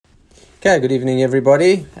Okay, good evening,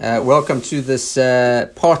 everybody. Welcome to this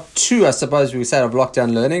part two, I suppose we would say, of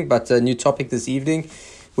lockdown learning, but a new topic this evening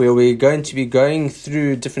where we're going to be going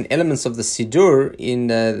through different elements of the Siddur in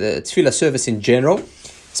the Tefillah service in general.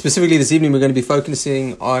 Specifically this evening, we're going to be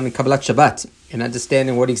focusing on Kabbalat Shabbat and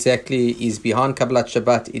understanding what exactly is behind Kabbalat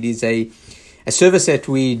Shabbat. It is a service that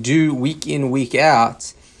we do week in, week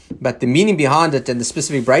out, but the meaning behind it and the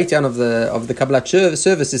specific breakdown of the Kabbalat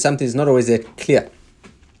service is something that's not always that clear.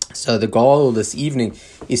 So the goal this evening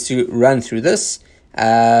is to run through this.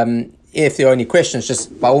 If there are any questions,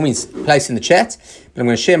 just by all means place in the chat. But I'm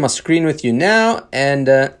going to share my screen with you now, and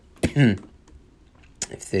if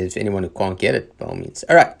there's anyone who can't get it, by all means.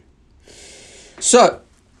 All right. So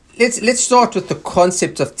let's start with the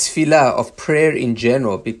concept of tefillah, of prayer in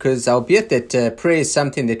general, because albeit that prayer is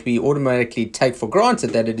something that we automatically take for granted,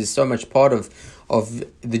 that it is so much part of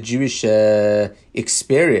the Jewish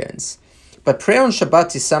experience. But prayer on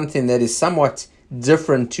Shabbat is something that is somewhat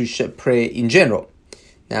different to prayer in general.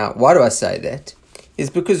 Now, why do I say that? It's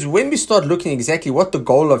because when we start looking exactly what the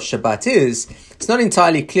goal of Shabbat is, it's not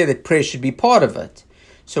entirely clear that prayer should be part of it.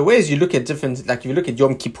 So whereas you look at different, like if you look at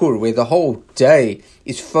Yom Kippur, where the whole day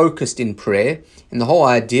is focused in prayer, and the whole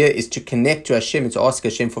idea is to connect to Hashem and to ask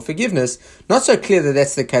Hashem for forgiveness, not so clear that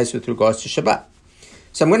that's the case with regards to Shabbat.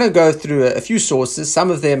 So I'm going to go through a few sources.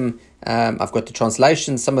 Some of them, I've got the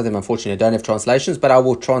translations. Some of them, unfortunately, I don't have translations, but I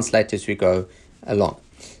will translate as we go along.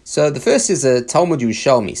 So the first is a Talmud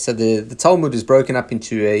Yerushalmi. So the Talmud is broken up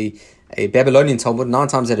into a Babylonian Talmud. 9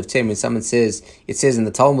 times out of 10, when someone says, it says in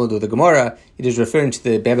the Talmud or the Gemara, it is referring to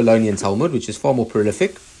the Babylonian Talmud, which is far more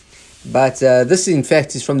prolific. But this, in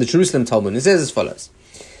fact, is from the Jerusalem Talmud. It says as follows.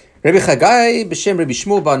 Rabbi Chagai b'shem Rabbi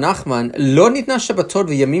Shmuel bar Nachman lo nitna Shabbatot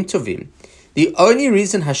v'yamim tovim. The only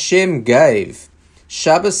reason Hashem gave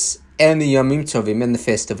Shabbos and the Yamim Tovim and the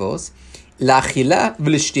festivals, la'achila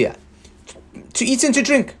v'l'shtia, to eat and to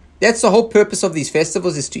drink. That's the whole purpose of these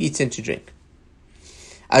festivals, is to eat and to drink.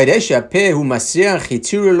 But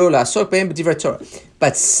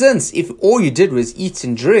since if all you did was eat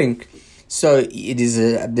and drink, so there's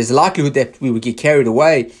a likelihood that we would get carried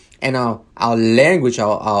away and our language,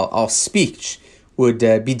 our speech would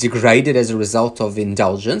be degraded as a result of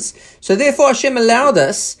indulgence. So therefore Hashem allowed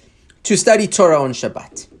us to study Torah on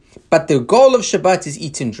Shabbat. But the goal of Shabbat is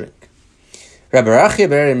eat and drink. Rabbi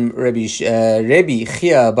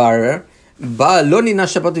Chia bar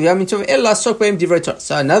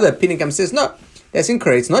So another opinion comes and says, no, that's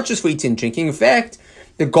incorrect. It's not just for eating and drinking. In fact,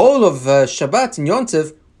 the goal of Shabbat and Yom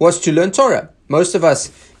Tov was to learn Torah. Most of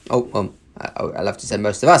us, I love to say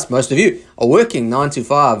most of us, most of you are working 9 to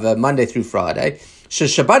 5, Monday through Friday. So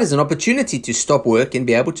Shabbat is an opportunity to stop work and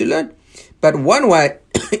be able to learn. But one way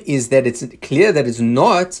is that it's clear that it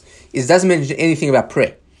doesn't mention anything about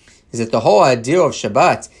prayer. Is that the whole idea of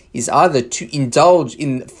Shabbat is either to indulge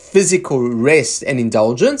in physical rest and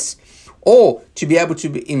indulgence, or to be able to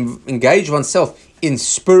engage oneself in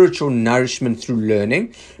spiritual nourishment through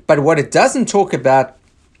learning. But what it doesn't talk about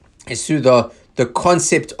is through the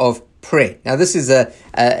concept of prayer. Now, this is a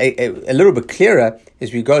little bit clearer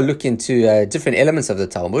as we go look into different elements of the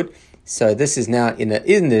Talmud. So this is now in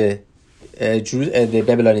the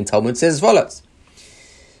Babylonian Talmud. It says as follows.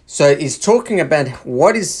 So it's talking about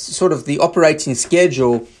what is sort of the operating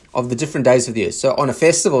schedule of the different days of the year. So on a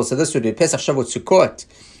festival, so this would be Pesach, Shavuot, Sukkot.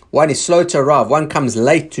 One is slow to arrive. One comes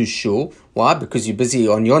late to shul. Why? Because you're busy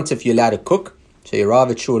on Yom Tov, you're allowed to cook. So you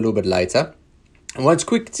arrive at shul a little bit later. And one's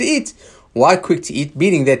quick to eat. Why quick to eat?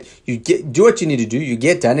 Meaning that you do what you need to do, you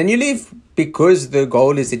get done and you leave, because the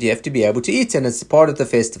goal is that you have to be able to eat, and it's part of the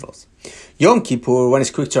festivals. Yom Kippur, one is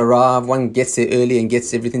quick to arrive, one gets there early and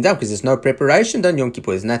gets everything done because there's no preparation done. Yom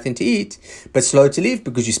Kippur, there's nothing to eat, but slow to leave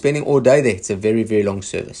because you're spending all day there. It's a very, very long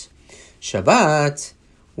service. Shabbat,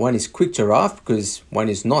 one is quick to arrive because one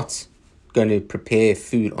is not going to prepare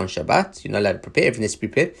food on Shabbat. You're not allowed to prepare, everything is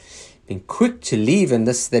prepared. Being quick to leave, and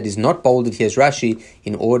this that is not bolded here as Rashi,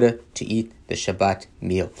 in order to eat the Shabbat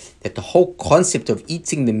meal. That the whole concept of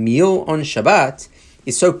eating the meal on Shabbat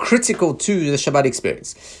is so critical to the Shabbat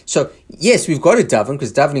experience. So yes, we've got to daven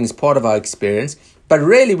because davening is part of our experience, but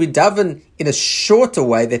really we daven in a shorter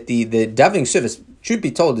way. That the davening service, truth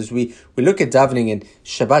be told, is we look at davening, and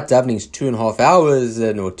Shabbat davening is 2.5 hours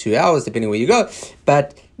or 2 hours depending where you go.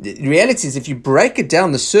 But the reality is, if you break it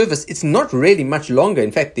down, the service, it's not really much longer.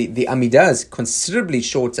 In fact, the Amidah is considerably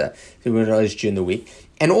shorter than when it was during the week.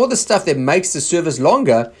 And all the stuff that makes the service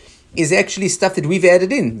longer is actually stuff that we've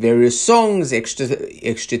added in. Various songs, extra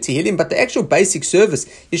Tehillim, but the actual basic service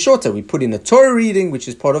is shorter. We put in a Torah reading, which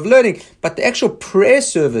is part of learning, but the actual prayer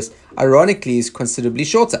service, ironically, is considerably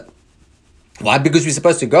shorter. Why? Because we're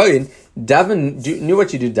supposed to go in, daven, do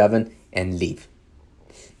what you do, daven, and leave.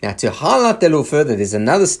 Now, to highlight that a little further, there's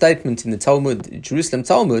another statement in the Talmud, Jerusalem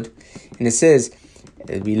Talmud, and it says,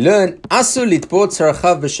 we learn, Asur litbor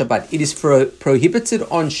tzarachav b'Shabbat. It is prohibited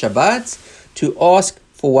on Shabbat to ask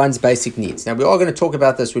for one's basic needs. Now, we are going to talk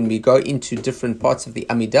about this when we go into different parts of the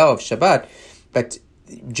Amidah of Shabbat, but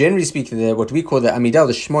generally speaking, what we call the Amidah,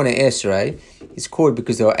 the Shmona Esrei, is called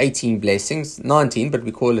because there are 18 blessings, 19, but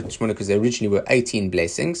we call it Shmona because there originally were 18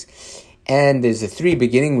 blessings. And there's the 3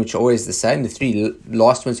 beginning, which are always the same. The 3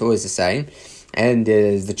 last ones are always the same. And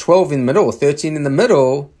there's the 12 in the middle, 13 in the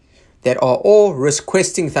middle, that are all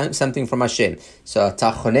requesting something from Hashem. So,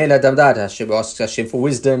 Hashem, we ask Hashem for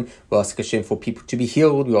wisdom, we ask Hashem for people to be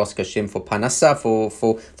healed, we ask Hashem for panasa,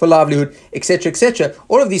 for livelihood, etc., etc.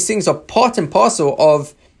 All of these things are part and parcel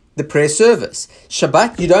of the prayer service.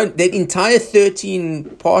 Shabbat, that entire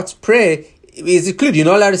 13 parts prayer is included. You're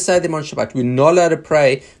not allowed to say them on Shabbat. We're not allowed to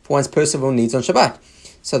pray for one's personal needs on Shabbat.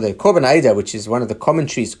 So the Korban Eidah, which is one of the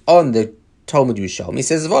commentaries on the Talmud Yerushalmi,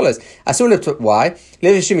 says as follows. Why?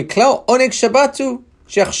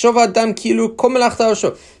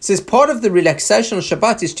 Says part of the relaxation on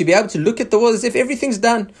Shabbat is to be able to look at the world as if everything's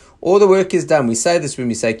done. All the work is done. We say this when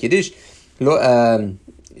we say Kiddush.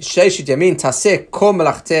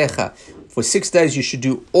 For 6 days you should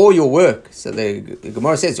do all your work. So the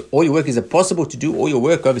Gemara says, all your work, is it possible to do all your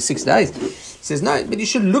work over 6 days? It says, no, but you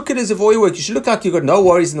should look at it as if all your work, you should look like you've got no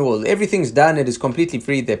worries in the world. Everything's done, it is completely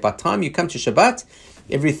free there. By the time you come to Shabbat,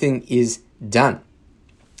 everything is done.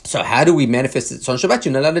 So how do we manifest it? So on Shabbat,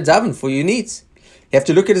 you're not allowed to daven for your needs. You have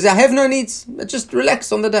to look at it as, I have no needs. Just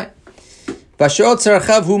relax on the day. And you're not allowed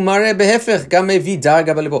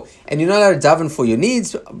to daven for your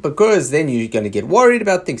needs because then you're going to get worried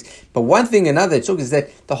about things. But one thing another is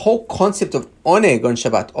that the whole concept of oneg on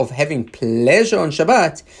Shabbat, of having pleasure on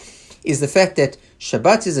Shabbat, is the fact that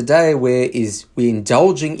Shabbat is a day where we're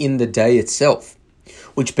indulging in the day itself,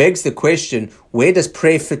 which begs the question, where does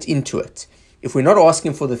prayer fit into it? If we're not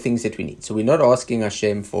asking for the things that we need, so we're not asking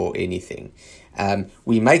Hashem for anything,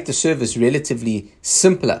 we make the service relatively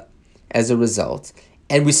simpler as a result,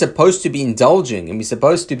 and we're supposed to be indulging, and we're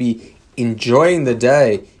supposed to be enjoying the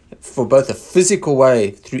day for both a physical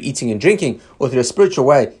way through eating and drinking, or through a spiritual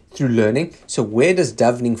way through learning. So where does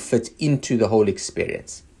davening fit into the whole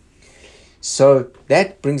experience? So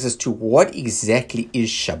that brings us to what exactly is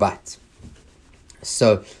Shabbat.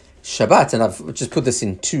 So Shabbat, and I've just put this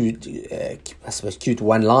in two, cute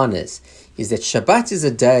one-liners, is that Shabbat is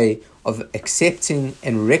a day of accepting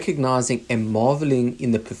and recognizing and marveling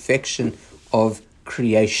in the perfection of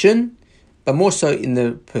creation, but more so in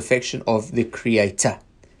the perfection of the Creator.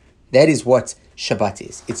 That is what Shabbat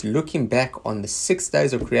is. It's looking back on the 6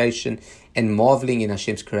 days of creation and marveling in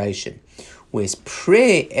Hashem's creation. Whereas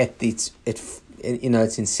prayer at its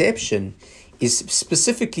inception is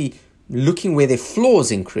specifically looking where there are flaws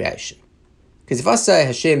in creation. Because if I say,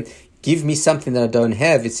 Hashem, give me something that I don't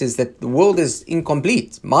have, it says that the world is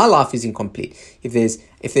incomplete. My life is incomplete. If there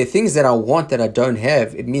are things that I want that I don't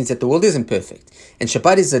have, it means that the world isn't perfect. And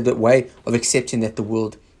Shabbat is a way of accepting that the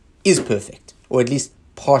world is perfect, or at least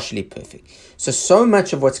partially perfect. So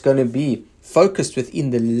much of what's going to be focused within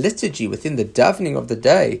the liturgy, within the davening of the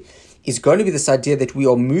day, is going to be this idea that we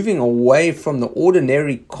are moving away from the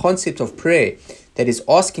ordinary concept of prayer that is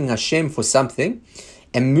asking Hashem for something,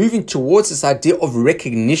 and moving towards this idea of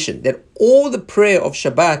recognition that all the prayer of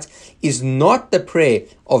Shabbat is not the prayer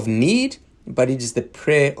of need, but it is the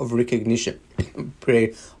prayer of recognition, prayer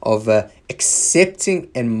of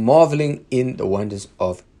accepting and marveling in the wonders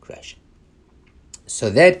of creation. So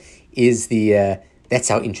that is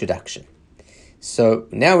that's our introduction. So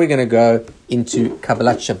now we're going to go into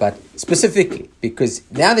Kabbalat Shabbat specifically, because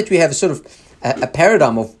now that we have a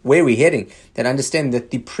paradigm of where we're heading, that understand that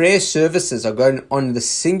the prayer services are going on the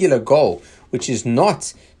singular goal, which is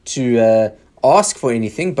not to ask for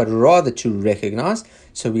anything, but rather to recognize.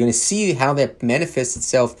 So we're going to see how that manifests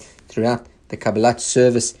itself throughout the Kabbalat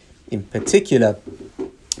service in particular,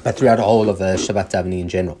 but throughout the whole of Shabbat davening in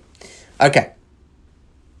general. Okay.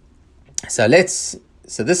 So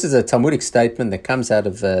this is a Talmudic statement that comes out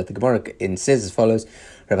of the Gemara, and says as follows: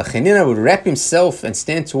 Rabbi Chanina would wrap himself and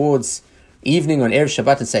stand towards evening on Erev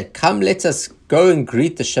Shabbat and say, "Come, let us go and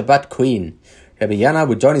greet the Shabbat Queen." Rabbi Yana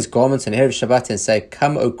would don his garments on Erev Shabbat and say,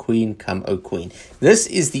 "Come, O Queen, come, O Queen." This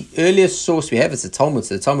is the earliest source we have. It's the Talmud.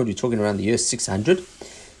 So the Talmud, we're talking around the year 600.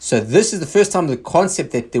 So this is the first time the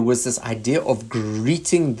concept that there was this idea of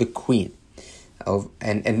greeting the Queen,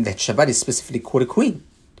 and that Shabbat is specifically called a Queen.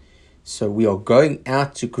 So we are going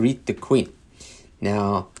out to greet the Queen.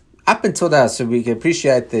 Now, up until that, so we can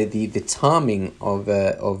appreciate the timing of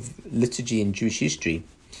liturgy in Jewish history,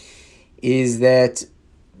 is that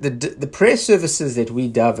the prayer services that we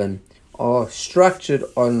daven are structured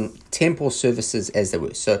on temple services as they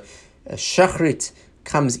were. So Shachrit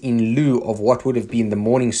comes in lieu of what would have been the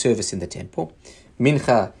morning service in the temple.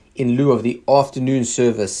 Mincha in lieu of the afternoon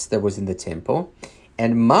service that was in the temple.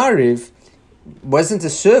 And Mariv wasn't a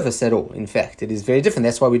service at all. In fact, it is very different.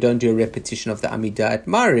 That's why we don't do a repetition of the Amidah at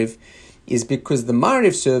Mariv, is because the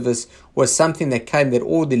Mariv service was something that came, that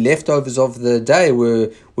all the leftovers of the day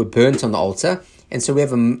were burnt on the altar. And so we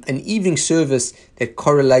have an evening service that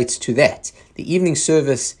correlates to that. The evening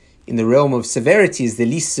service in the realm of severity is the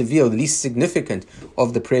least severe, the least significant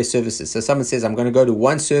of the prayer services. So someone says, I'm going to go to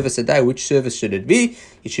one service a day. Which service should it be?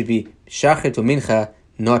 It should be Shachrit or Mincha,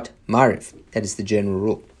 not Mariv. That is the general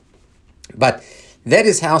rule. But that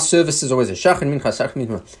is how services always are. Shachrit,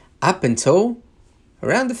 Mincha, up until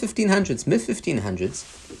around the 1500s,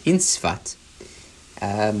 mid-1500s, in Tzfat,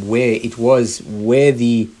 where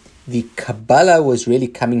the Kabbalah was really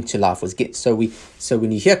coming to life. So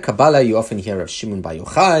when you hear Kabbalah, you often hear of Shimon Bar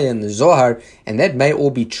Yochai and the Zohar, and that may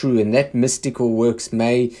all be true, and that mystical works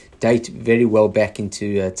may date very well back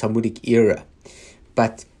into Talmudic era.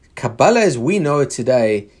 But Kabbalah, as we know it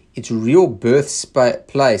today, its real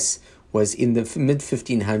birthplace was in the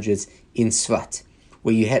mid-1500s in Tzfat,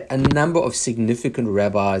 where you had a number of significant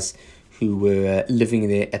rabbis who were living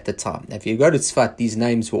there at the time. Now, if you go to Tzfat, these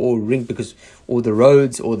names were all ringed because all the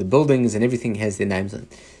roads, all the buildings, and everything has their names on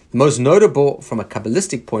it. The most notable from a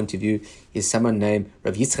Kabbalistic point of view is someone named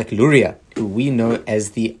Rav Yitzchak Luria, who we know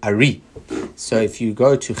as the Ari. So if you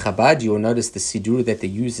go to Chabad, you'll notice the Sidur that they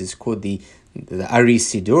use is called the Ari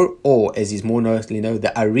Sidur, or as is more notably known,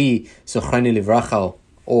 the Ari Zochani Livracha,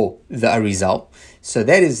 or the Arizal. So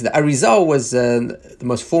that is, the Arizal was the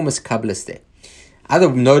most foremost Kabbalist there.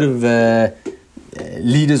 Other notable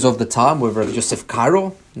leaders of the time were Rav Yosef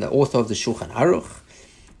Karo, the author of the Shulchan Aruch,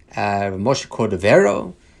 Moshe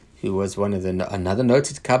Cordovero, who was another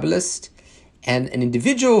noted Kabbalist, and an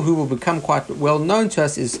individual who will become quite well known to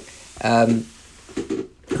us is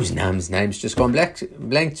whose name's just gone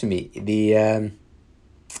blank to me. The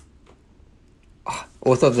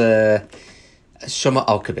author of the Shlomo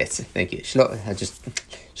Alkabetz. Thank you,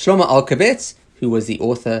 Shlomo Alkabetz, who was the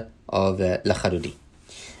author of Lacharudi.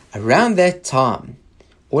 Around that time,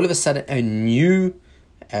 all of a sudden, a new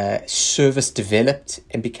service developed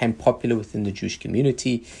and became popular within the Jewish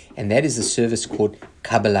community, and that is a service called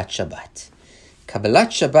Kabbalat Shabbat. Kabbalat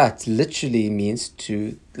Shabbat literally means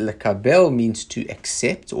lekabel means to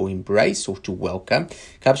accept or embrace or to welcome.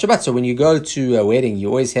 Kabbalat Shabbat. So when you go to a wedding, you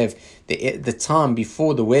always have the time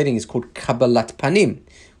before the wedding is called Kabbalat Panim,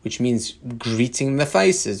 which means greeting the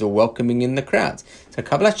faces or welcoming in the crowds. So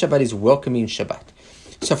Kabbalat Shabbat is welcoming Shabbat.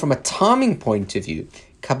 So from a timing point of view,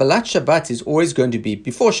 Kabbalat Shabbat is always going to be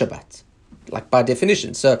before Shabbat, like by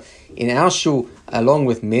definition. So in our shul, along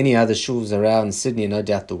with many other shuls around Sydney, no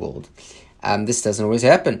doubt the world, this doesn't always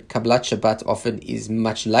happen. Kabbalat Shabbat often is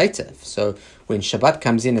much later. So when Shabbat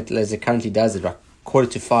comes in, as it currently does, at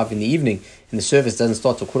 4:45 in the evening, and the service doesn't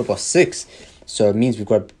start till 6:15, so it means we've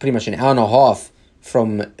got pretty much an hour and a half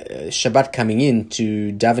from Shabbat coming in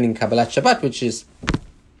to davening Kabbalat Shabbat, which is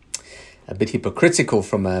a bit hypocritical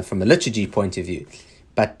from a liturgy point of view.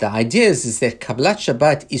 But the idea is that Kabbalat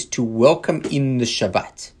Shabbat is to welcome in the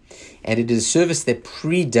Shabbat. And it is a service that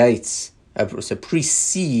precedes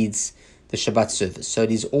the Shabbat service. So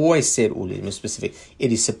it is always said, or more specific,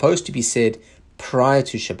 it is supposed to be said prior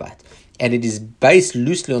to Shabbat. And it is based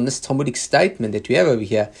loosely on this Talmudic statement that we have over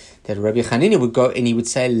here, that Rabbi Hanina would go and he would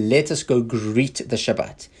say, let us go greet the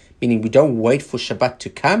Shabbat. Meaning we don't wait for Shabbat to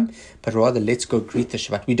come, but rather let's go greet the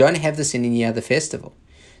Shabbat. We don't have this in any other festival.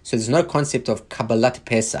 So there's no concept of Kabbalat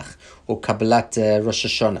Pesach or Kabbalat Rosh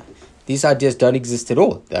Hashanah. These ideas don't exist at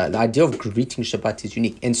all. The idea of greeting Shabbat is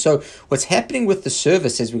unique. And so what's happening with the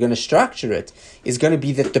service, as we're going to structure it, is going to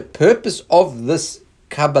be that the purpose of this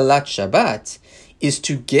Kabbalat Shabbat is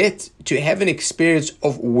to have an experience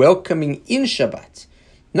of welcoming in Shabbat,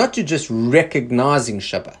 not to just recognizing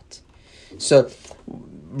Shabbat. So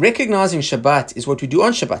recognizing Shabbat is what we do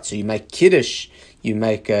on Shabbat. So you make Kiddush, you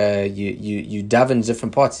make you daven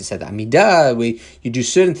different parts. You say the Amidah, where you do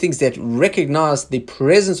certain things that recognize the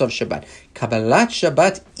presence of Shabbat. Kabbalat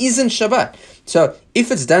Shabbat isn't Shabbat. So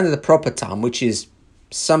if it's done at the proper time, which is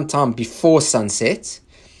sometime before sunset,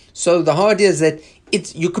 so the idea is that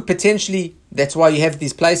you could potentially, that's why you have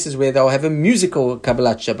these places where they'll have a musical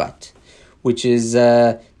Kabbalat Shabbat, which is,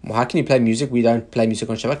 how can you play music? We don't play music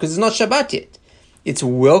on Shabbat because it's not Shabbat yet. It's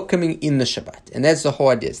welcoming in the Shabbat. And that's the whole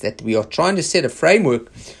idea, is that we are trying to set a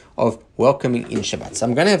framework of welcoming in Shabbat. So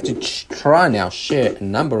I'm going to have to try now share a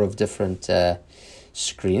number of different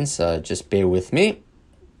screens. So just bear with me.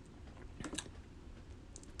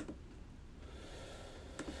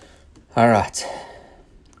 All right.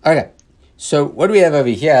 Okay. So what we have over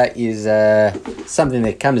here is something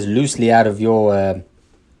that comes loosely out of your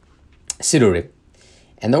Sidurim.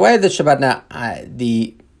 And the way the Shabbat now,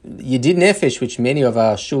 the Yedid Nefesh, which many of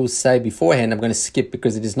our shuls say beforehand, I'm going to skip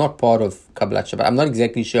because it is not part of Kabbalat Shabbat. I'm not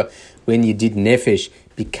exactly sure when Yedid Nefesh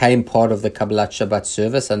became part of the Kabbalat Shabbat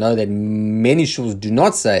service. I know that many shuls do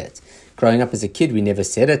not say it. Growing up as a kid, we never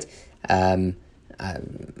said it.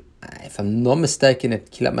 If I'm not mistaken,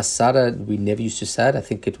 at Kilat Masada, we never used to say it. I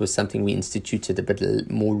think it was something we instituted a bit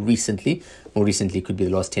more recently. More recently could be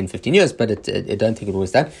the last 10, 15 years, but I don't think it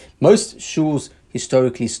was done. Most shuls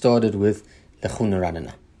historically started with Lechuna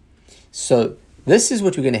Ranana. So this is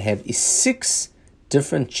what we're going to have, is 6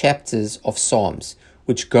 different chapters of Psalms,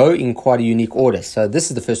 which go in quite a unique order. So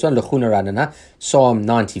this is the first one, Lechuna Ranana, Psalm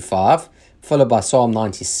 95, followed by Psalm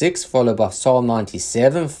 96, followed by Psalm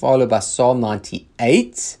 97, followed by Psalm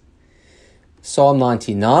 98, Psalm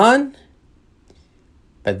 99,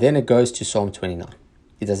 but then it goes to Psalm 29.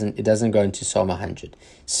 It doesn't go into Psalm 100.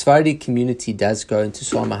 Sephardi community does go into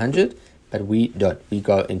Psalm 100, but we don't. We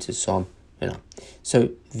go into Psalm 29.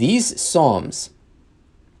 So these Psalms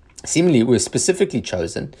seemingly were specifically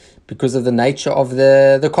chosen because of the nature of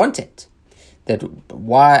the content. That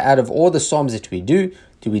why out of all the Psalms that we do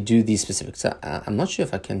we do these specific? So I'm not sure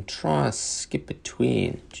if I can try skip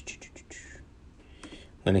between.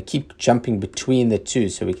 I'm going to keep jumping between the two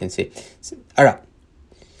so we can see. All right.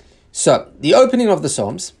 So, the opening of the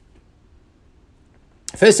Psalms,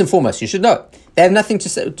 first and foremost, you should know, they have nothing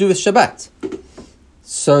to do with Shabbat.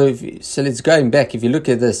 So let's go back. If you look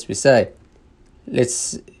at this, we say,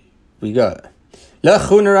 we go. Let us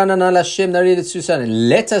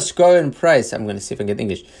go and praise. I'm going to see if I can get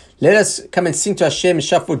English. Let us come and sing to Hashem and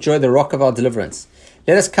shout for joy, the rock of our deliverance.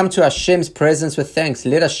 Let us come to Hashem's presence with thanks.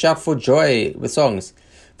 Let us shout for joy with songs.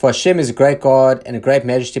 For Hashem is a great God and a great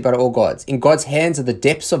majesty above all gods. In God's hands are the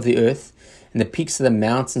depths of the earth, and the peaks of the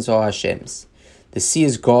mountains are Hashem's. The sea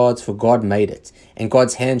is God's, for God made it, and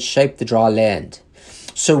God's hands shaped the dry land.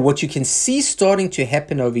 So what you can see starting to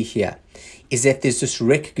happen over here is that there's this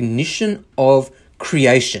recognition of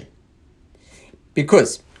creation.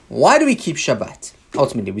 Because why do we keep Shabbat?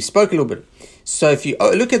 Ultimately, we spoke a little bit. So if you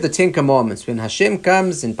look at the 10 Commandments, when Hashem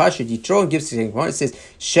comes in Pashat Yitro and gives the 10 Commandments, it says,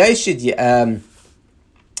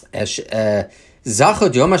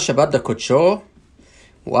 Zachod Yom HaShabbat L'Kodsho.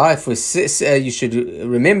 Why? You should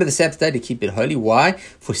remember the Sabbath day to keep it holy. Why?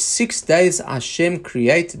 For 6 days Hashem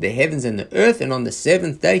created the heavens and the earth, and on the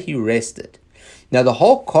 7th day He rested. Now the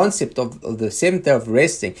whole concept of the 7th day of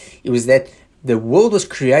resting, it was that the world was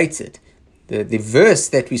created. The verse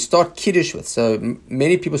that we start Kiddush with. So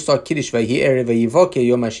many people start Kiddush Vayhi Erev Vayivoke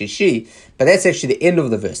Yom HaShishi, but that's actually the end of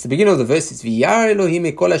the verse. The beginning of the verse is V'yar Elohim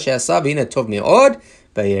Ekol Asher Asa V'hina Tov Me'od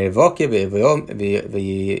Vayivoke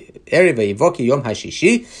Erev Vayivoke Yom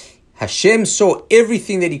HaShishi. Hashem saw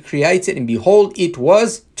everything that He created, and behold, it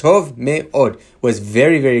was Tov Me'od, was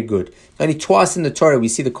very, very good. Only twice in the Torah we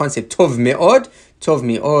see the concept Tov Me'od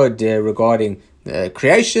regarding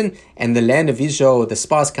creation, and the land of Israel, the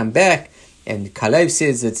spies come back, and Kalev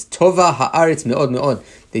says it's Tova Haaretz Me'od Me'od.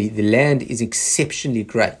 The land is exceptionally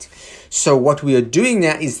great. So what we are doing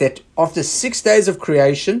now is that after 6 days of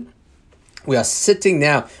creation, we are sitting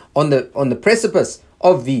now on the precipice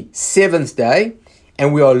of the 7th day,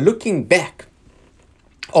 and we are looking back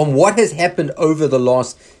on what has happened over the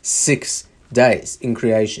last 6 days in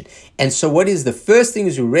creation. And so what is the first thing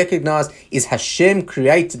is we recognize is Hashem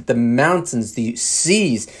created the mountains, the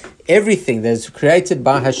seas, everything that is created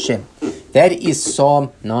by Hashem. That is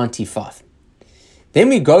Psalm 95. Then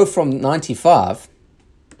we go from 95,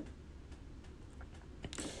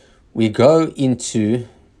 we go into,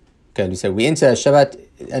 we enter Shabbat,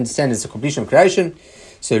 understand it's the completion of creation.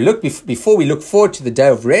 So before we look forward to the day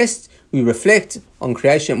of rest, we reflect on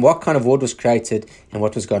creation, what kind of world was created and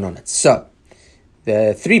what was going on it. So,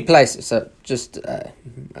 the 3 places, so just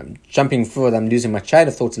I'm jumping forward, I'm losing my train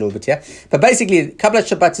of thought a little bit here. But basically, Kabbalat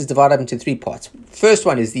Shabbat is divided up into 3 parts. First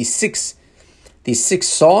one is these six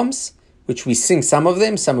Psalms, which we sing some of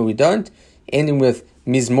them, some we don't, ending with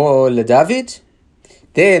Mizmor LeDavid.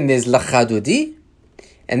 Then there's Lachadodi,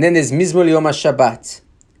 and then there's Mizmor Yom HaShabbat,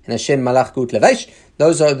 and Hashem Malach Gut Levesh.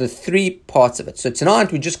 Those are the 3 parts of it. So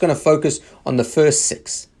tonight we're just going to focus on the first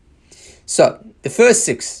 6. So the first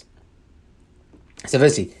 6. So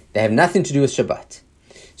firstly, they have nothing to do with Shabbat.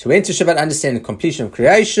 So we enter Shabbat, understand the completion of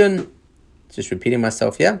creation. Just repeating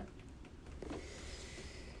myself here.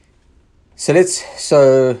 So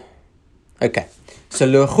okay. So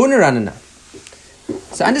L'chuna Ranana.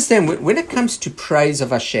 So understand, when it comes to praise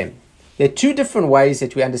of Hashem, there are 2 different ways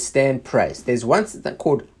that we understand praise. There's one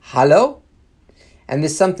called Hallel, and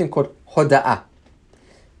there's something called hoda'ah,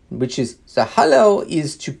 which is, so Hallel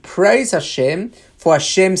is to praise Hashem for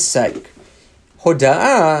Hashem's sake.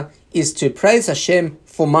 Hoda'ah is to praise Hashem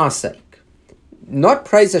for my sake. Not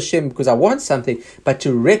praise Hashem because I want something, but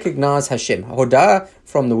to recognize Hashem. Hoda'ah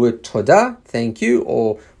from the word todah, thank you,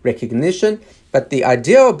 or recognition. But the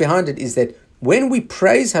idea behind it is that when we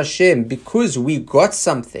praise Hashem because we got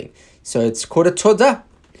something, so it's called a todah.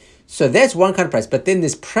 So that's one kind of praise. But then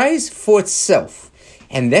there's praise for itself.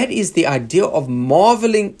 And that is the idea of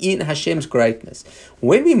marveling in Hashem's greatness.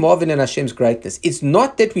 When we marvel in Hashem's greatness, it's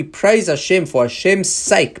not that we praise Hashem for Hashem's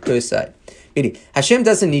sake per se. Really, Hashem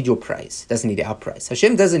doesn't need your praise, doesn't need our praise.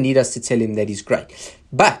 Hashem doesn't need us to tell him that he's great.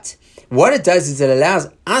 But what it does is it allows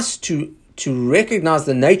us to recognize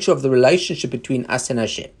the nature of the relationship between us and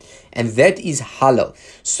Hashem. And that is Hallel.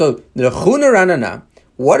 So the Chuna Ranana,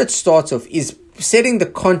 what it starts off is setting the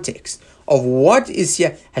context of what is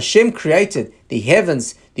here. Hashem created the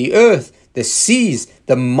heavens, the earth, the seas,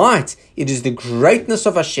 the might. It is the greatness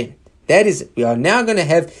of Hashem. That is it. We are now going to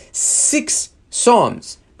have 6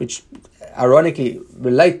 Psalms, which ironically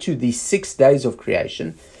relate to the 6 days of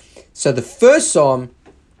creation. So the first Psalm,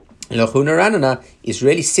 L'chuna Ranana, is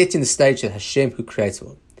really setting the stage of Hashem who creates the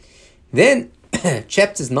world. Then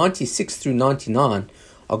chapters 96 through 99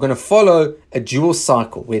 are going to follow a dual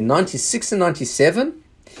cycle where 96 and 97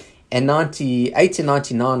 and 98 and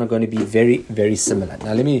 99 are going to be very, very similar.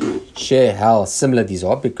 Now let me share how similar these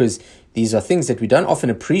are, because these are things that we don't often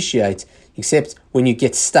appreciate except when you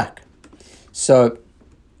get stuck. So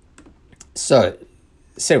Shir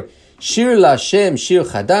Lashem Shir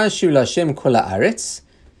Chadash, Shir Lashem Kol Haaretz.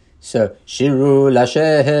 So Shiru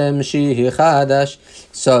Lashem Shir Chadash.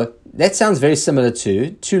 So that sounds very similar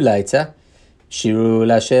to later. Shiru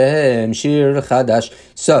Lashem Shir Chadash.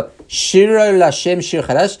 So Shiru Lashem Shir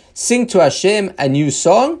Chadash. Sing to Hashem a new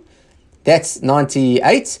song. That's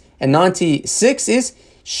 98. And 96 is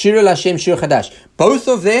Shiru Lashem Shir Chadash. Both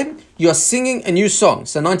of them, you're singing a new song.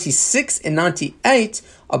 So 96 and 98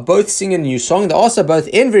 are both singing a new song. They also both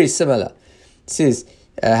end very similar. It says,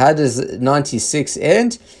 how does 96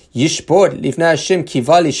 end? Yishpot, Livnei Hashem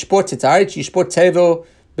Kival Yishpot et Haaretz, Yishpot Tevel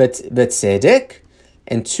Betzedek.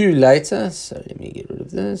 And 2 later, so let me get rid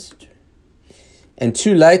of this. And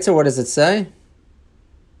 2 later, what does it say?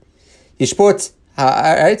 Yishpot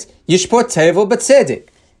Haaretz, Yishpot Tevel Betzedek.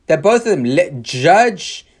 That both of them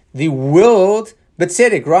judge the world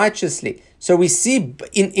Betzedek, righteously. So we see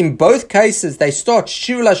in both cases, they start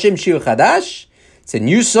Shir Lashem Shir Chadash, it's a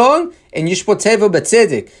new song, and Yishpot Tevel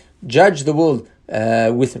Betzedek, judge the world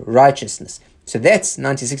with righteousness. So that's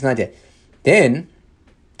 96, 98. Then,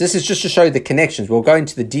 this is just to show you the connections. We'll go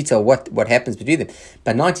into the detail what happens between them.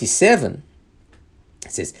 But 97,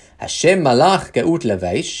 it says, Hashem Malach Geut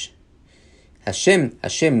Levesh.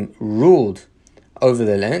 Hashem ruled over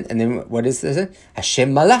the land. And then what is this?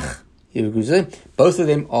 Hashem Malach. Both of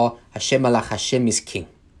them are Hashem Malach. Hashem is king.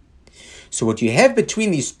 So what you have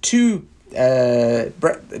between these two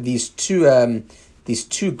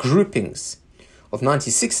groupings of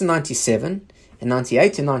 96 and 97 and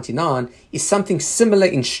 98 and 99 is something similar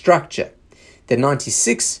in structure. The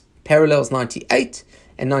 96 parallels 98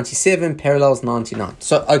 and 97 parallels 99.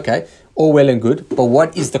 So, okay, all well and good, but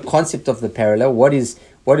what is the concept of the parallel? What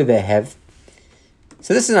do they have?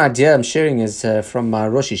 So this is an idea I'm sharing is from my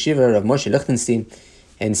Rosh Yeshiva of Moshe Lichtenstein,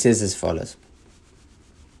 and says as follows.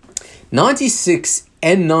 96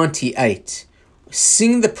 and 98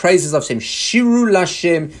 sing the praises of Hashem. Shiru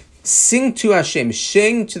Lashem, sing to Hashem,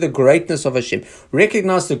 sing to the greatness of Hashem.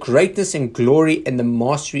 Recognize the greatness and glory and the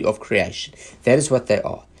mastery of creation. That is what they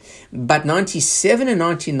are. But 97 and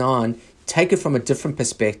 99 take it from a different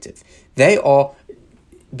perspective. They are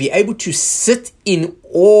be able to sit in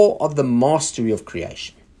awe of the mastery of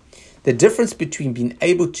creation. The difference between being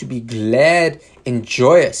able to be glad and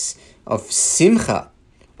joyous, of simcha,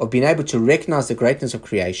 of being able to recognize the greatness of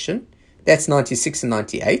creation, that's 96 and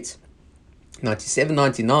 98. 97,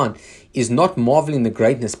 99 is not marveling the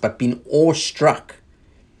greatness, but being awestruck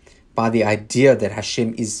by the idea that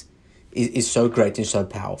Hashem is so great and so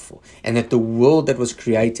powerful, and that the world that was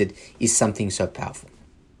created is something so powerful.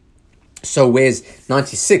 So where's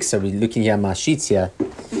 96? So we're looking here at my sheets here.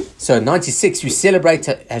 So 96, we celebrate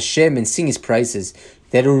Hashem and sing His praises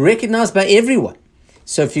that are recognized by everyone.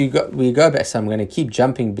 So if we go back, so I'm going to keep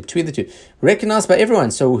jumping between the two. Recognized by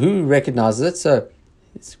everyone. So who recognizes it? So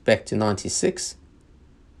it's back to 96.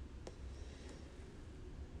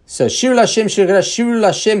 So Shir Lashem, Shir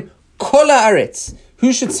Lashem, Kol Haaretz.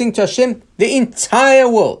 Who should sing to Hashem? The entire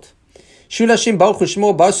world. Shir Lashem Baruch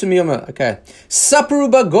Shmo Basum Yomer. Okay. Sapru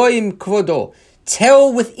Bagoyim Kvodo.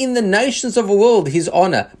 Tell within the nations of the world his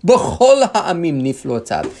honor. B'chol ha'amim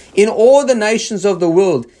niflotav. In all the nations of the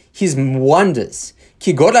world, his wonders.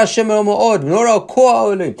 Ki God Hashem ma'od, nora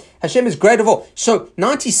kol ha'olim. Hashem is great of all. So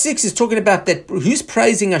 96 is talking about that. Who's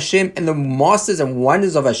praising Hashem and the masters and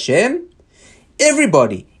wonders of Hashem?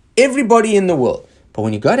 Everybody in the world. But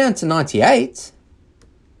when you go down to 98,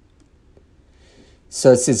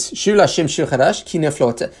 so it says, Shul Hashem Shir Chadash, Ki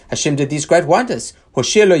Neflot. Hashem did these great wonders.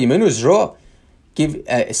 Hosheh lo yimenu zro. Give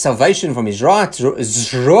salvation from his right,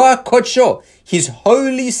 Zroa Kodsho, his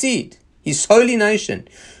holy seed, his holy nation.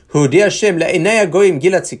 Hudi Hashem le'enei hagoyim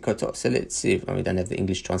gilat tzidkoto. So let's see if we don't have the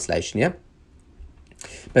English translation, yeah?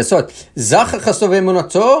 But so, Zachar chasov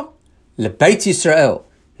emunato lebeit Yisrael.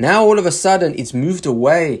 Now all of a sudden it's moved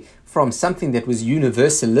away from something that was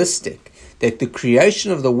universalistic, that the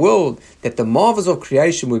creation of the world, that the marvels of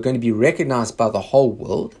creation were going to be recognized by the whole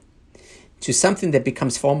world, to something that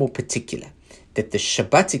becomes far more particular. That the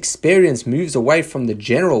Shabbat experience moves away from the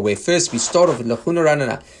general, where first we start off with Lechuna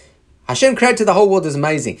Ranana. Hashem created the whole world is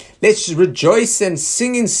amazing. Let's rejoice and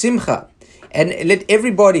sing in Simcha. And let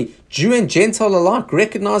everybody, Jew and Gentile alike,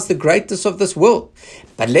 recognize the greatness of this world.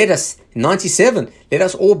 But let us, 97, let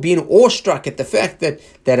us all be awestruck at the fact that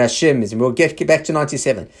Hashem is, and we'll get back to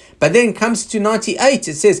 97. But then it comes to 98,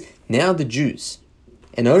 it says, now the Jews,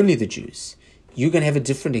 and only the Jews, you're going to have a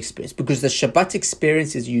different experience, because the Shabbat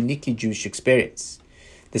experience is a uniquely Jewish experience.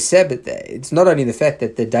 The Sabbath, it's not only the fact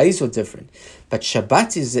that the days are different, but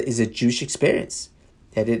Shabbat is a Jewish experience.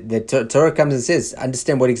 The Torah comes and says,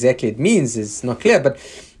 understand what exactly it means is not clear, but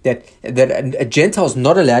that a Gentile is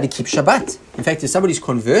not allowed to keep Shabbat. In fact, if somebody's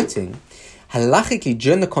converting, halachically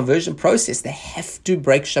during the conversion process, they have to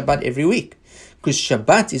break Shabbat every week, because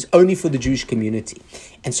Shabbat is only for the Jewish community.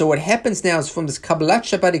 And so what happens now is from this Kabbalat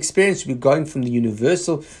Shabbat experience, we're going from the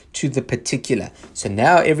universal to the particular. So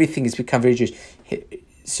now everything has become very Jewish.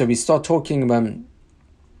 So we start talking about,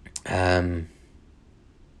 where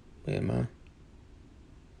am I?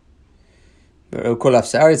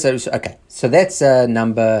 Okay, so that's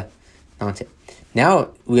number 19.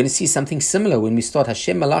 Now we're going to see something similar when we start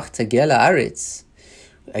Hashem Malach Tagel Haaretz.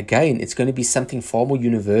 Again, it's going to be something far more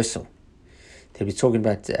universal. That we're talking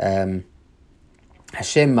about Hashem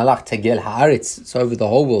Malach Tagel Haaretz. It's over the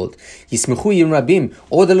whole world. Yismechu Yim Rabim.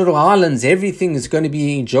 All the little islands, everything is going to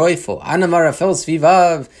be joyful. Anamara Fel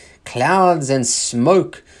Svivav. Clouds and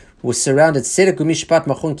smoke was surrounded. Everything's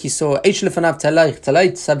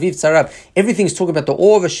talking about the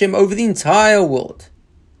awe of Hashem over the entire world.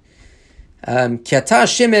 You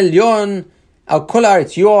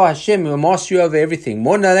are Hashem, you are master over everything.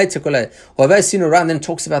 And then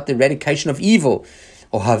talks about the eradication of evil.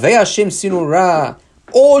 All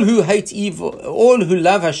who hate evil, all who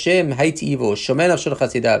love Hashem hate evil. Okay,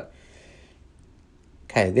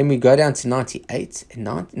 then we go down to 98 and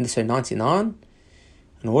 99.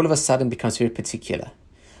 And all of a sudden becomes very particular.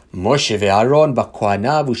 Moshe ve'Aaron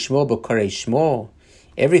b'kohanav u'shmo b'korei shmo.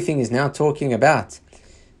 Everything is now talking about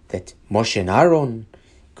that Moshe and Aaron,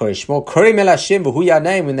 korei shmo, korei el Hashem v'hu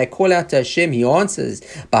yaneim. When they call out to Hashem, He answers.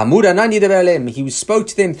 Ba'amud anan yidaber aleim. He spoke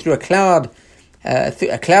to them through a cloud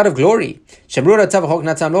of glory. Shemru ratav v'chok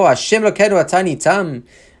natam lo. Hashem lokeinu atani tam.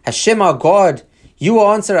 Hashem our God, you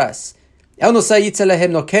will answer us. Hashem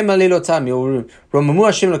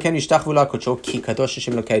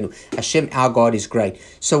our God is great.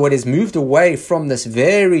 So what has moved away from this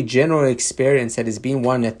very general experience that has been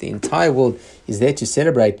one that the entire world is there to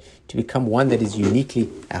celebrate, to become one that is uniquely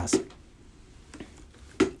ours.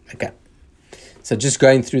 Okay. So just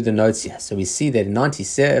going through the notes here. So we see that in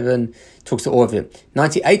 97 talks to all of it.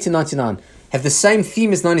 98 and 99 have the same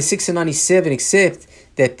theme as 96 and 97, except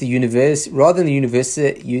that the universe, rather than the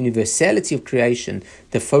universality of creation,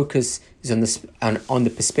 the focus is on the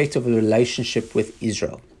perspective of the relationship with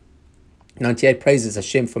Israel. 98 praises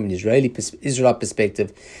Hashem from an Israelite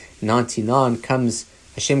perspective. 99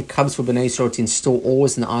 Hashem comes for Bnei Israel to install awe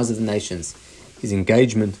in the eyes of the nations. His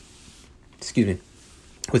engagement,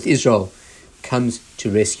 with Israel comes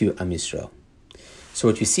to rescue Am Yisrael. So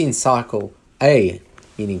what we see in cycle A,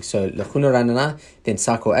 meaning so Lechuna Ranana, then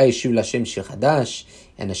cycle A, Shul Hashem Shir Chadash,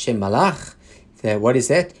 and Hashem Malach. What is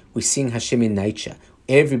that? We sing Hashem in nature.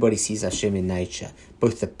 Everybody sees Hashem in nature,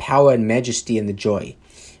 both the power and majesty and the joy.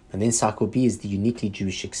 And then cycle B is the uniquely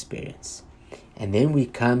Jewish experience. And then we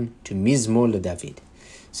come to Mizmor LeDavid.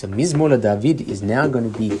 So Mizmor LeDavid is now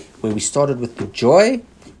going to be where we started with the joy,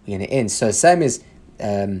 we're going to end. So same as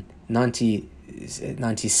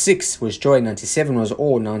 96 was joy, 97 was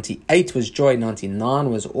awe, 98 was joy, 99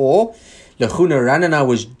 was awe. Lechuna Ranana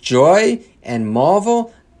was joy and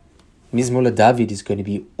marvel. Mizmor LeDavid is going to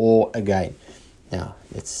be awe again. Now,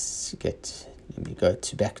 let's get let me go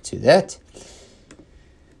back to that.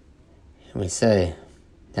 And we say,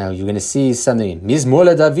 now you're going to see something.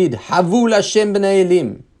 Mizmor David, Havul Hashem b'nei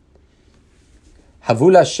Elim.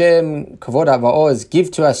 Havul Hashem, Kavod Avaoz,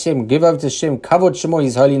 give to Hashem, give over to Hashem, Kavod Shemo,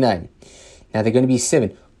 His holy name. Now they're going to be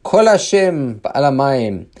 7. Kol Hashem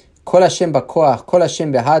ba'alamayim, Kol Hashem ba'koach, Kol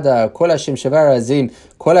Hashem b'hada, Kol Hashem shavar azim,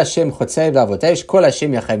 Kol Hashem chotzev lavotesh, Kol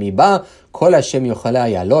Hashem yachem iba, Kol Hashem yochala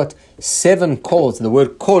yalot. 7 calls. The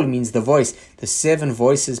word call means the voice. The 7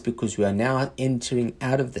 voices, because we are now entering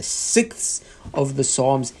out of the 6th of the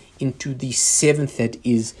Psalms into the 7th, that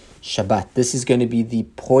is Shabbat. This is going to be the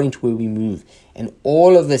point where we move. And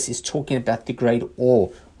all of this is talking about the great awe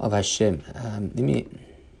of Hashem. Let me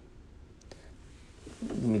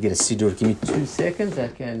get a Siddur. Give me 2 seconds.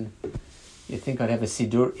 You think I'd have a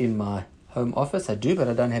Siddur in my home office? I do, but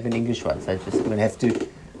I don't have an English one. So I'm going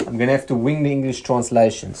to have to wing the English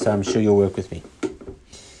translation. So I'm sure you'll work with me.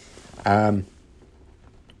 It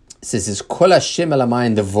says, Kol Hashem al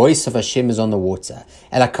Hamayim, the voice of Hashem is on the water.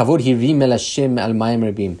 El Kavod Hirim el Hashem al Mayim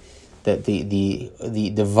Rabim.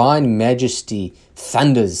 The divine majesty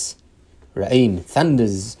thunders, Ra'im,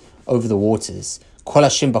 thunders over the waters. Kol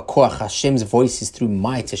Hashem b'koach, Hashem's voice is through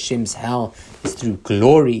might, Hashem's howl is through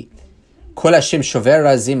glory. Kol Hashem shover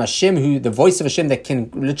razim, Hashem, who, the voice of Hashem that can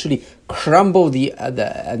literally crumble the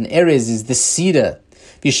areas, is the cedar.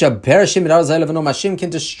 Vishaber Hashem Hashem can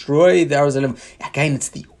destroy the Arazalem. Again, it's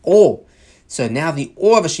the awe. So now the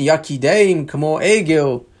awe of Hashem, Yakideim, Kamo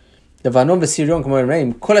Egil, the Vanom V'Sirion, Kamo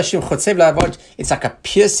Reim, Kol Hashem Chotzev La'avod, it's like a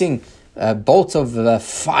piercing bolt of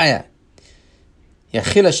fire.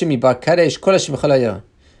 Yachil Hashem Yibar Kadesh, Kol Hashem V'Chalayah.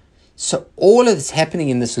 So all of this happening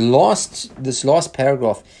in this last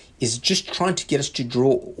paragraph is just trying to get us to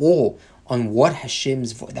draw awe on what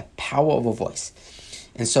Hashem's the power of a voice.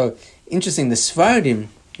 And so, interesting, the Sfaradim,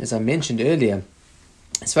 as I mentioned earlier,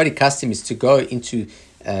 Sfaradi custom is to go into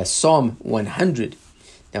Psalm 100.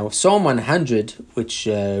 Now, Psalm 100, which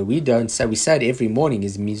we don't say, we say it every morning,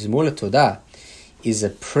 is Mizmor Todah, is a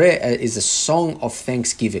prayer, is a song of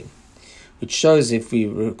thanksgiving, which shows, if we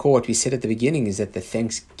recall what we said at the beginning, is that the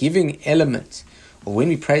thanksgiving element, or when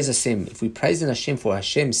we praise Hashem, if we praise in Hashem for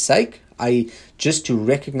Hashem's sake, i.e. just to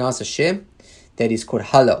recognize Hashem, that is called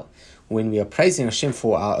halal. When we are praising Hashem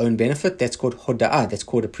for our own benefit, that's called hoda'ah, that's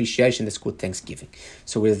called appreciation, that's called thanksgiving.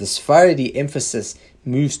 So where the Sephardi emphasis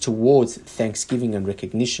moves towards thanksgiving and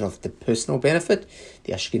recognition of the personal benefit,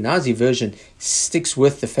 the Ashkenazi version sticks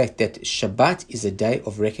with the fact that Shabbat is a day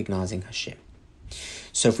of recognizing Hashem.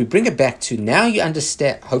 So if we bring it back to now, you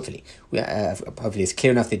understand, hopefully it's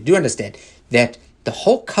clear enough that you do understand that the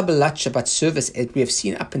whole Kabbalat Shabbat service, as we have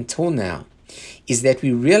seen up until now, is that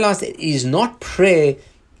we realize that it is not prayer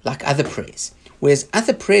like other prayers. Whereas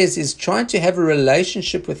other prayers is trying to have a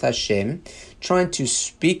relationship with Hashem, trying to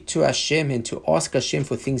speak to Hashem and to ask Hashem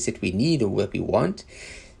for things that we need or what we want.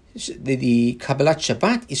 The Kabbalat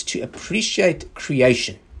Shabbat is to appreciate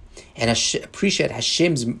creation and appreciate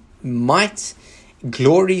Hashem's might,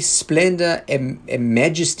 glory, splendor, and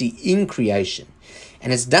majesty in creation.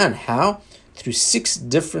 And it's done how? Through 6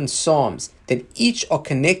 different psalms that each are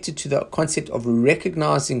connected to the concept of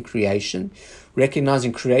recognizing creation on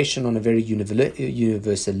a very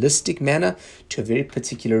universalistic manner to a very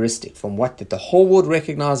particularistic, from what that the whole world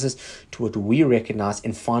recognizes to what we recognize,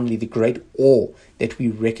 and finally the great awe that we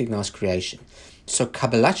recognize creation. So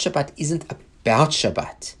Kabbalat Shabbat isn't about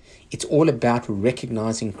Shabbat. It's all about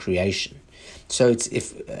recognizing creation. So it's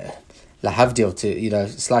lahavdil,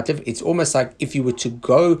 slightly, it's almost like if you were to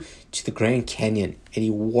go to the Grand Canyon and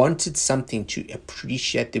you wanted something to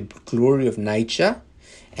appreciate the glory of nature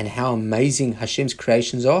and how amazing Hashem's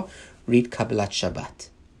creations are, read Kabbalat Shabbat.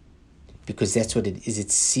 Because that's what it is.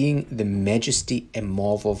 It's seeing the majesty and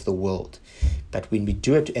marvel of the world. But when we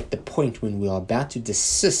do it at the point when we are about to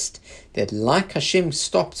desist, that like Hashem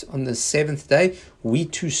stopped on the 7th day, we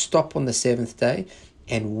too stop on the 7th day,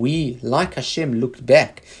 and we, like Hashem, looked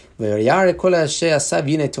back.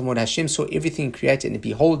 Hashem saw everything created, and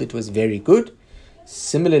behold, it was very good.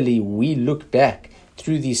 Similarly, we look back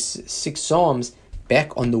through these 6 psalms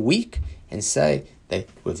back on the week and say they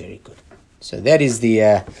were very good. So that is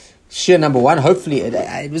the shir number 1. Hopefully,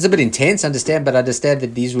 it was a bit intense, understand, but I understand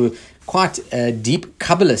that these were quite deep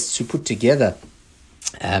Kabbalists who put together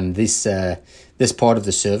this part of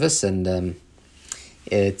the service, and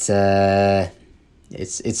it's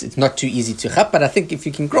not too easy to chap, but I think if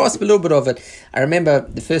you can grasp a little bit of it. I remember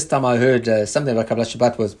the first time I heard something about Kabbalat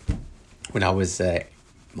Shabbat was when I was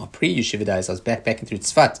my pre-yeshiva days. I was backpacking through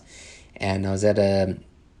Tzfat, and I was at a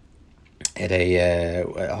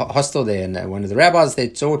hostel there, and one of the rabbis they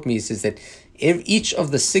taught me, says that each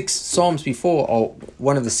of the 6 Psalms before are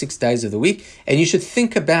one of the 6 days of the week, and you should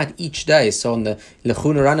think about each day. So on the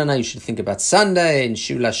Lechuna Ranana, you should think about Sunday, and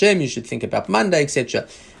Shivul Hashem, you should think about Monday, etc.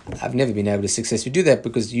 I've never been able to successfully do that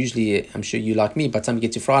because usually, I'm sure you like me, by the time you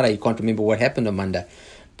get to Friday, you can't remember what happened on Monday.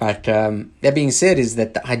 But that being said, is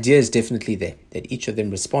that the idea is definitely there, that each of them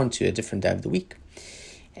respond to a different day of the week.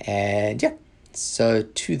 And yeah, so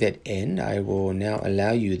to that end, I will now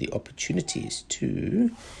allow you the opportunities to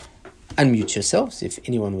unmute yourselves. If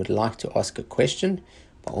anyone would like to ask a question,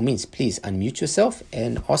 by all means, please unmute yourself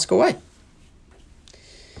and ask away.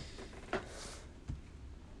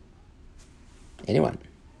 Anyone?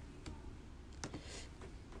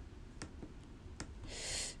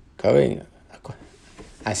 Going.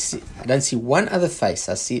 I don't see one other face.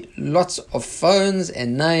 I see lots of phones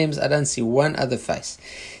and names. I don't see one other face.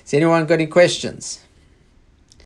 Has anyone got any questions?